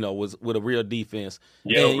is, with a real defense.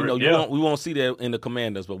 And, we won't see that in the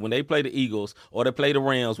Commanders, but when they play the Eagles or they play the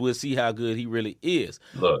Rams, we'll see how good he really is.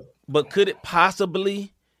 Look. But could it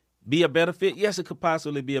possibly be a better fit? Yes, it could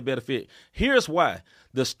possibly be a better fit. Here's why.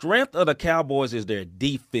 The strength of the Cowboys is their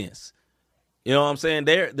defense. You know what I'm saying?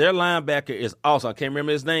 Their linebacker is awesome. I can't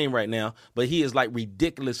remember his name right now, but he is like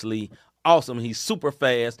ridiculously awesome. He's super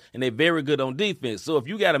fast, and they're very good on defense. So if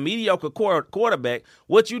you got a mediocre quarterback,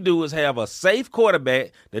 what you do is have a safe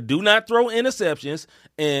quarterback that do not throw interceptions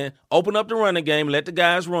and open up the running game, let the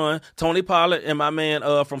guys run. Tony Pollard and my man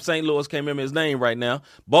from St. Louis, can't remember his name right now.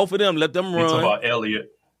 Both of them, let them run. It's about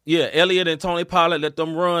Elliott. Yeah, Elliott and Tony Pollard, let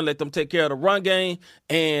them run, let them take care of the run game,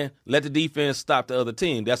 and let the defense stop the other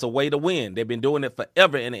team. That's a way to win. They've been doing it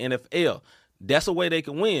forever in the NFL. That's a way they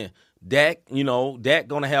can win. Dak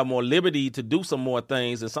going to have more liberty to do some more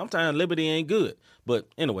things, and sometimes liberty ain't good. But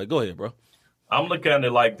anyway, go ahead, bro. I'm looking at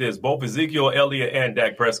it like this. Both Ezekiel Elliott and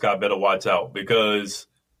Dak Prescott better watch out because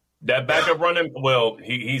that backup running,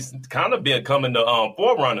 he's kind of becoming the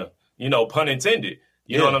forerunner, pun intended.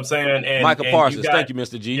 You know what I'm saying? And Michael Parsons. Thank you,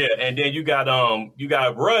 Mr. G. Yeah, and then you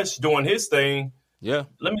got Rush doing his thing. Yeah.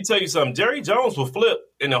 Let me tell you something. Jerry Jones will flip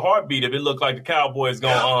in a heartbeat if it looked like the Cowboys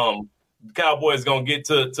gonna get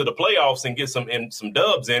to the playoffs and get some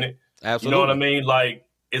dubs in it. Absolutely. You know what I mean? Like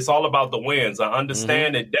it's all about the wins. I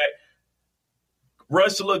understand that Dak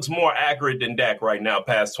Rush looks more accurate than Dak right now,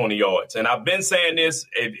 past 20 yards. And I've been saying this.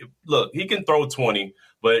 Look, he can throw 20.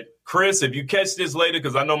 But, Chris, if you catch this later,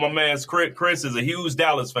 because I know my man's Chris is a huge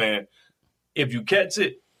Dallas fan. If you catch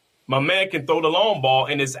it, my man can throw the long ball,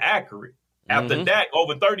 and it's accurate. After Dak,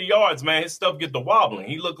 over 30 yards, man, his stuff get the wobbling.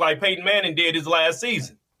 He looked like Peyton Manning did his last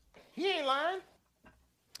season. He ain't lying.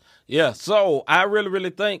 Yeah, so I really,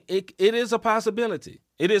 really think it is a possibility.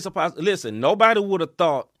 It is a possibility. Listen, nobody would have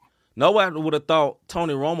thought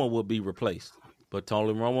Tony Romo would be replaced. But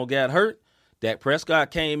Tony Romo got hurt. Dak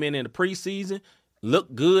Prescott came in the preseason,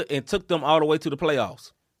 looked good, and took them all the way to the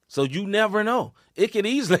playoffs. So you never know. It can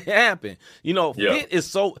easily happen. Fit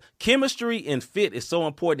is chemistry and fit is so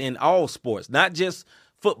important in all sports, not just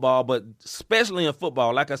football, but especially in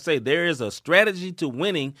football. Like I say, there is a strategy to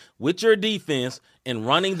winning with your defense and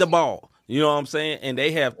running the ball. You know what I'm saying? And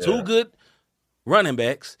they have two good running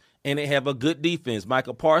backs, and they have a good defense.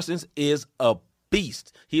 Michael Parsons is a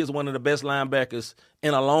beast. He is one of the best linebackers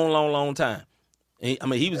in a long, long, long time.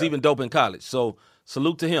 He was even dope in college. So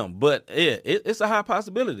salute to him. But, it's a high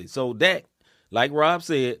possibility. So Dak, like Rob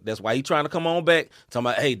said, that's why he's trying to come on back, talking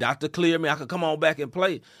about, hey, doctor, clear me. I can come on back and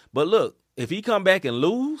play. But, look, if he come back and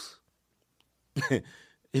lose, after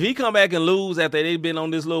they've been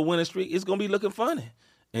on this little winning streak, it's going to be looking funny.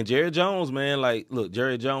 And Jerry Jones, man,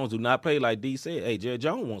 Jerry Jones do not play like D said. Hey, Jerry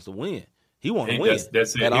Jones wants to win. He wants to win.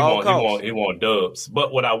 That's it. He want dubs.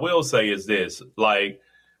 But what I will say is this,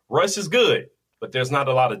 Rush is good, but there's not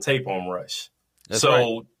a lot of tape on Rush. That's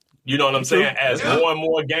right. You know what I'm saying? As more and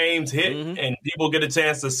more games hit and people get a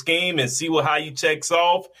chance to scheme and see how he checks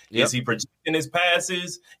off. Is he projecting his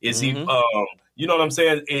passes? Is he, you know what I'm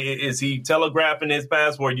saying? Is he telegraphing his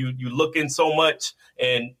pass where you look in so much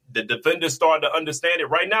and the defenders start to understand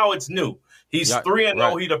it? Right now, it's new. He's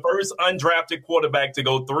 3-0. He's the first undrafted quarterback to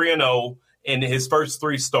go 3-0 in his first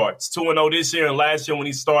 3 starts. 2-0 this year, and last year when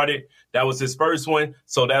he started, that was his first one.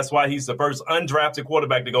 So that's why he's the first undrafted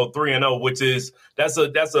quarterback to go 3-0, which is that's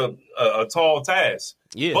a tall task.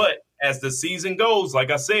 Yeah. But as the season goes,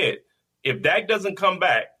 like I said, if Dak doesn't come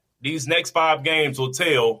back, these next 5 games will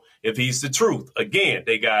tell if he's the truth. Again,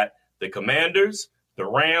 they got the Commanders, the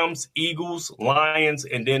Rams, Eagles, Lions,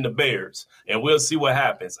 and then the Bears. And we'll see what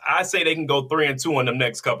happens. I say they can go 3-2 in the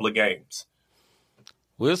next couple of games.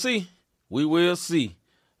 We'll see. We will see.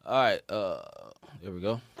 All right. There we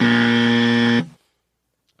go. All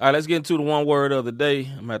right, let's get into the one word of the day.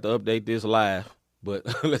 I'm going to have to update this live.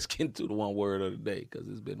 But let's get into the one word of the day because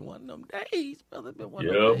it's been one of them days, brother. It's been one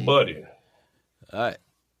of them days. Buddy. All right.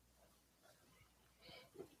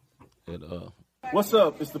 What's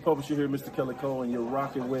up? It's the publisher here, Mr. Kelly Cole, and you're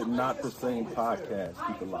rocking with Not the Same Podcast.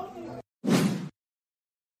 Keep it locked.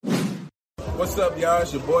 What's up, y'all?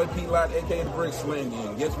 It's your boy P. Lot, a.k.a. the Brick Slang,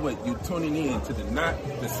 and guess what? You're tuning in to the Not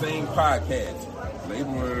the Same Podcast.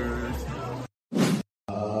 Laborers.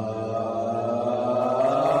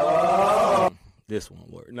 This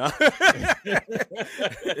one word. No.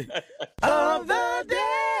 Of the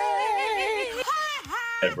day.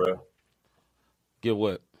 Hey, bro. Get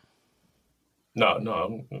what?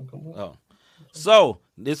 No. Oh. So,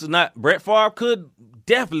 this is not, Brett Favre could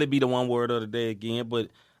definitely be the one word of the day again, but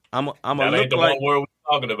I'm that ain't the one word we're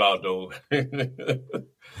talking about, though.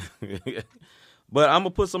 But I'm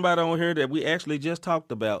going to put somebody on here that we actually just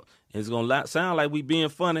talked about. It's going to sound like we being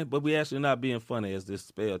funny, but we actually not being funny as this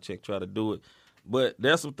spell check try to do it. But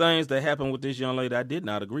there's some things that happened with this young lady I did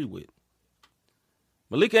not agree with.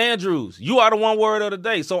 Malika Andrews, you are the one word of the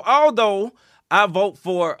day. So although I vote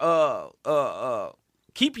for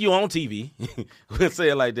keep you on TV, we'll say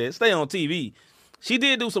it like that, stay on TV, she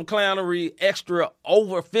did do some clownery, extra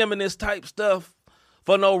over feminist type stuff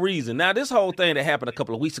for no reason. Now, this whole thing that happened a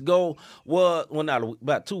couple of weeks ago was, well, not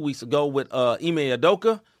about 2 weeks ago with Ime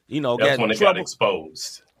Udoka, that's when it got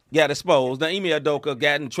exposed. Got exposed. Now, Ime Udoka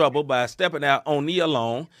got in trouble by stepping out on Nia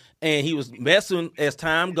Long, and he was messing as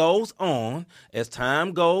time goes on. As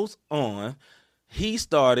time goes on, he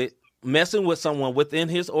started messing with someone within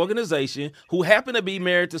his organization who happened to be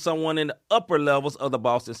married to someone in the upper levels of the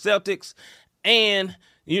Boston Celtics, and,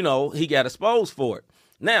 he got exposed for it.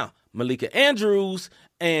 Now, Malika Andrews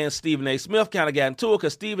and Stephen A. Smith kind of got into it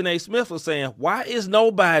because Stephen A. Smith was saying, why is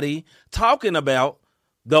nobody talking about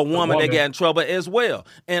the woman that got in trouble as well?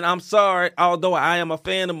 And I'm sorry, although I am a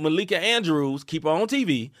fan of Malika Andrews, keep her on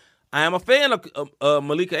TV, I am a fan of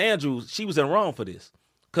Malika Andrews. She was in wrong for this.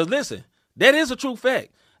 Because listen, that is a true fact.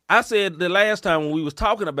 I said the last time when we was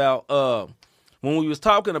talking about Ime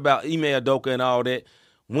Udoka and all that,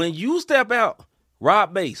 when you step out,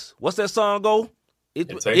 Rob Bass, what's that song go? It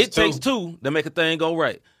takes two to make a thing go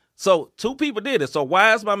right. So 2 people did it. So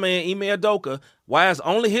why is my man Ime Udoka, why is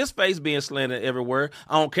only his face being slandered everywhere?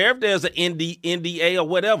 I don't care if there's an NDA or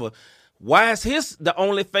whatever. Why is his the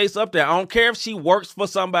only face up there? I don't care if she works for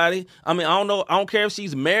somebody. I mean, I don't care if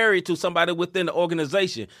she's married to somebody within the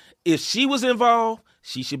organization. If she was involved,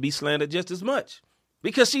 she should be slandered just as much.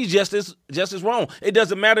 Because she's just as wrong. It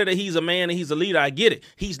doesn't matter that he's a man and he's a leader. I get it.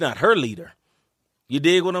 He's not her leader. You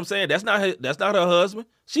dig what I'm saying? That's not her husband.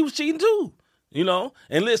 She was cheating too,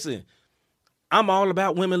 And listen, I'm all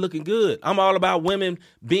about women looking good. I'm all about women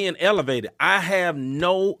being elevated. I have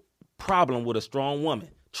no problem with a strong woman.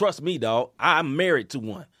 Trust me, dog. I'm married to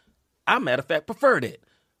one. I, matter of fact, prefer that.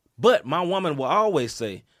 But my woman will always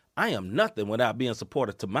say, I am nothing without being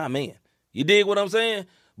supportive to my man. You dig what I'm saying?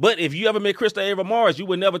 But if you ever met Krista Ava Mars, you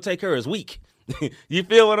would never take her as weak. You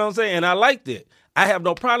feel what I'm saying? I liked it. I have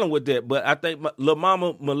no problem with that, but I think little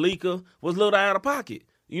mama Malika was a little out of pocket.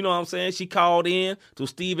 You know what I'm saying? She called in to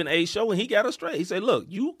Stephen A. show, and he got her straight. He said, look,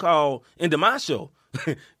 you call into my show.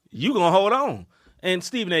 You going to hold on. And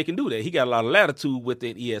Stephen A. can do that. He got a lot of latitude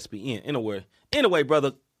within ESPN. Anyway,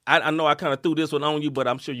 brother, I know I kind of threw this one on you, but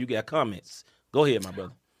I'm sure you got comments. Go ahead, my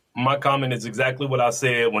brother. My comment is exactly what I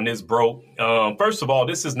said when this broke. First of all,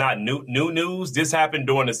 this is not new news. This happened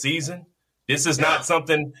during the season. This is not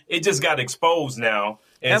something, it just got exposed now.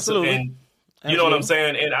 And Absolutely. And you know what I'm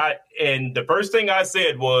saying? And the first thing I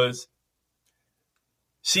said was,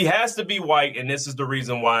 she has to be white, and this is the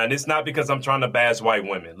reason why. And it's not because I'm trying to bash white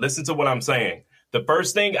women. Listen to what I'm saying. The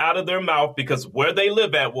first thing out of their mouth, because where they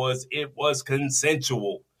live at it was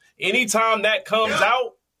consensual. Anytime that comes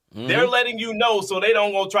out, They're letting you know so they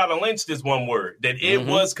don't go try to lynch this one word, that it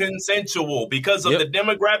was consensual because of the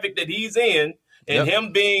demographic that he's in and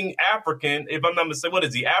him being African. If I'm not mistaken, what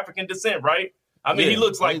is he? African descent, right? I mean, he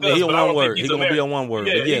looks like us, but I don't think he's going to be on one word.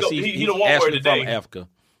 Yeah, yes, he the one word today. From Africa.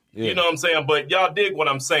 Yeah. You know what I'm saying? But y'all dig what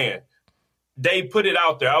I'm saying. They put it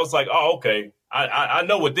out there. I was like, oh, okay. I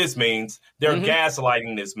know what this means. They're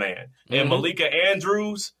gaslighting this man. And Malika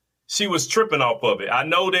Andrews, she was tripping off of it. I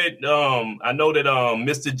know that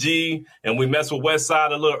Mr. G and we messed with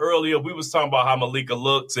Westside a little earlier. We was talking about how Malika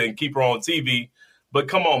looks and keep her on TV. But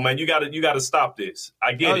come on, man, you gotta stop this.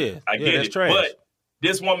 I get it. I get it. Trash. But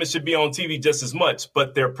this woman should be on TV just as much.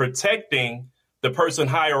 But they're protecting the person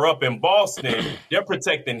higher up in Boston. They're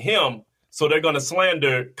protecting him, so they're gonna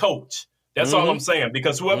slander Coach. That's all I'm saying.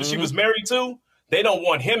 Because whoever she was married to, they don't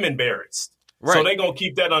want him embarrassed. Right. So they're gonna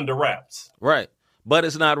keep that under wraps. Right. But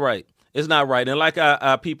it's not right. It's not right. And like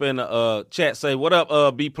our people in the chat say, what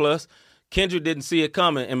up, B+? Kendrick didn't see it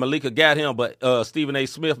coming, and Malika got him, but Stephen A.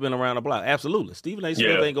 Smith been around the block. Absolutely. Stephen A.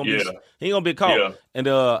 Smith ain't going to be caught. Yeah. And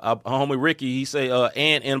our homie Ricky, he say,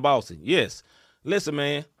 and in Boston. Yes. Listen,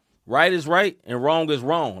 man, right is right and wrong is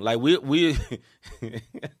wrong. Like, we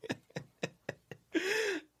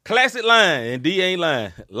classic line, and D ain't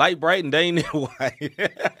lying. Light bright and Dane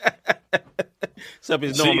white. Except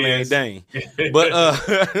it's normally ain't Dane. But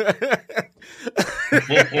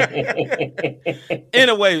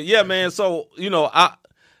anyway, yeah, man. So,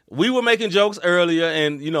 we were making jokes earlier,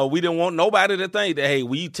 and we didn't want nobody to think that, hey,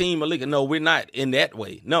 we team Malika. No, we're not in that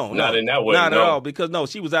way. No, not in that way. Not at all. Because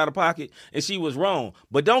she was out of pocket and she was wrong.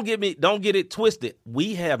 But don't get it twisted.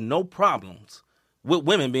 We have no problems with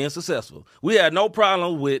women being successful. We have no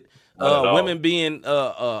problem with women being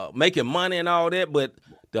making money and all that, but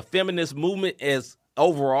the feminist movement as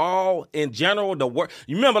overall, in general,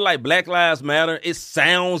 you remember like Black Lives Matter, it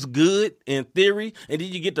sounds good in theory, and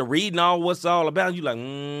then you get to reading all what's all about, you like,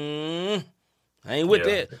 I ain't with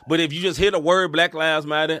that. But if you just hear the word Black Lives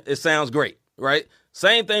Matter, it sounds great, right?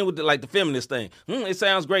 Same thing with the feminist thing. It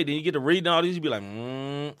sounds great. Then you get to reading all these, you be like,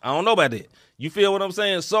 I don't know about that. You feel what I'm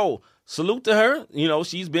saying? So salute to her.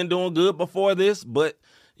 She's been doing good before this, but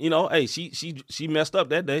hey, she messed up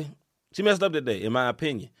that day. She messed up that day, in my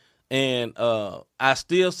opinion. And I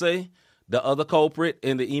still say the other culprit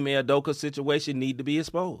in the Ime Udoka situation need to be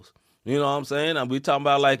exposed. You know what I'm saying? We talking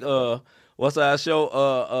about like what's our show?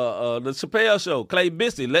 The Chappelle Show. Clayton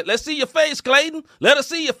Bigsby. Let's see your face, Clayton. Let us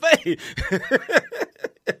see your face.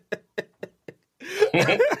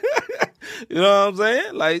 You know what I'm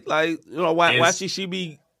saying? Like why should she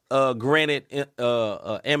be granted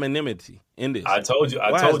anonymity in this? I told you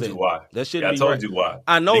why. That shouldn't be I told right. you why.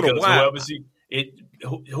 I know because the why. Whoever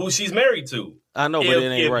who she's married to. I know, but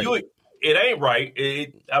it ain't right. It ain't right.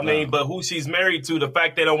 But who she's married to, the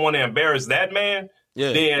fact they don't want to embarrass that man,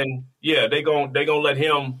 then they gonna let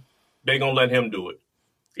him do it.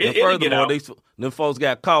 And furthermore, them folks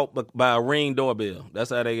got caught by a Ring doorbell. That's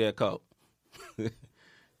how they got caught.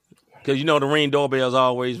 Because the Ring doorbell's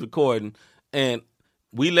always recording, and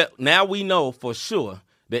now we know for sure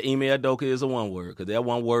that Ime Udoka is a one word, because that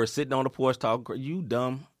one word sitting on the porch talking, you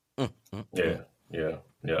dumb. Yeah.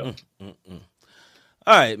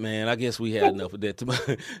 All right, man. I guess we had enough of that.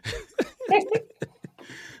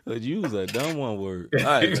 But use a dumb one word. All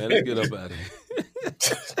right, man. Let's get up out of here.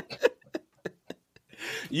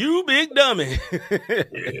 You big dummy.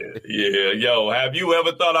 Yeah. Yo, have you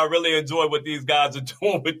ever thought I really enjoy what these guys are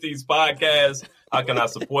doing with these podcasts? How can I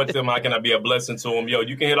support them? How can I be a blessing to them? Yo,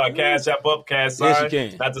 you can hit our Cash App up, cash sign. Yes, you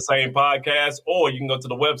can. Not the Same Podcast, or you can go to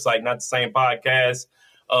the website, not the same podcast.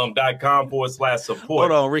 .com/support.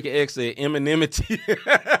 Hold on, Ricky X said anonymity.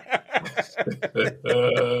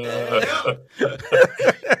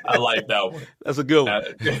 I like that one. That's a good one.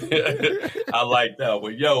 I like that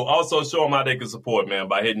one. Yo, also show them how they can support, man,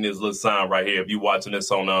 by hitting this little sign right here if you're watching this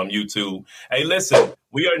on YouTube. Hey, listen,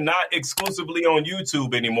 we are not exclusively on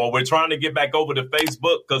YouTube anymore. We're trying to get back over to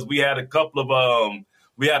Facebook because we had a couple of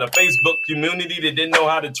we had a Facebook community that didn't know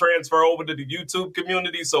how to transfer over to the YouTube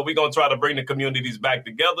community, so we're gonna try to bring the communities back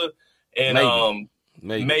together. And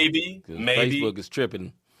maybe Facebook is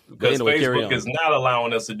tripping because Facebook is not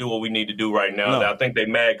allowing us to do what we need to do right now. No. I think they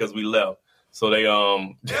mad because we left, so they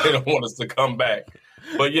don't want us to come back.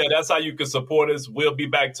 But yeah, that's how you can support us. We'll be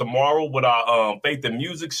back tomorrow with our Faith and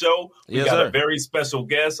Music show. We got a very special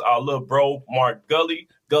guest, our little bro Mark Gully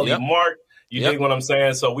Mark. You dig what I'm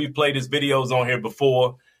saying? So we played his videos on here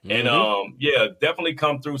before. And definitely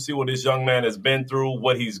come through, see what this young man has been through,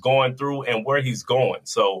 what he's going through, and where he's going.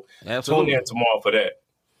 So tune in tomorrow for that.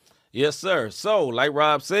 Yes, sir. So like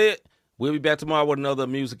Rob said, we'll be back tomorrow with another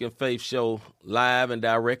Music and Faith show live and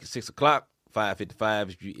direct at 6 o'clock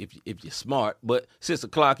 5:55 if you're smart, but 6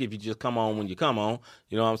 o'clock if you just come on when you come on.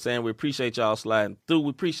 You know what I'm saying? We appreciate y'all sliding through. We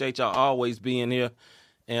appreciate y'all always being here.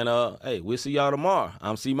 And hey, we'll see y'all tomorrow.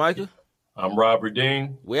 I'm C. Micah. I'm Robert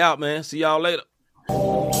Dean. We out, man. See y'all later.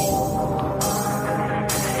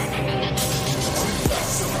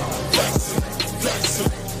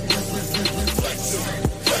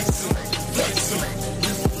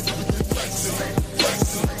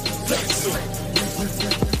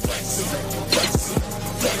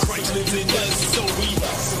 In us, so we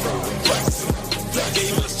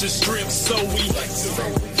gave us the strength, so we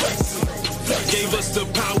gave us the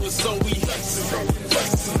power, so we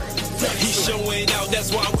he's showing out,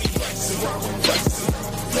 that's why we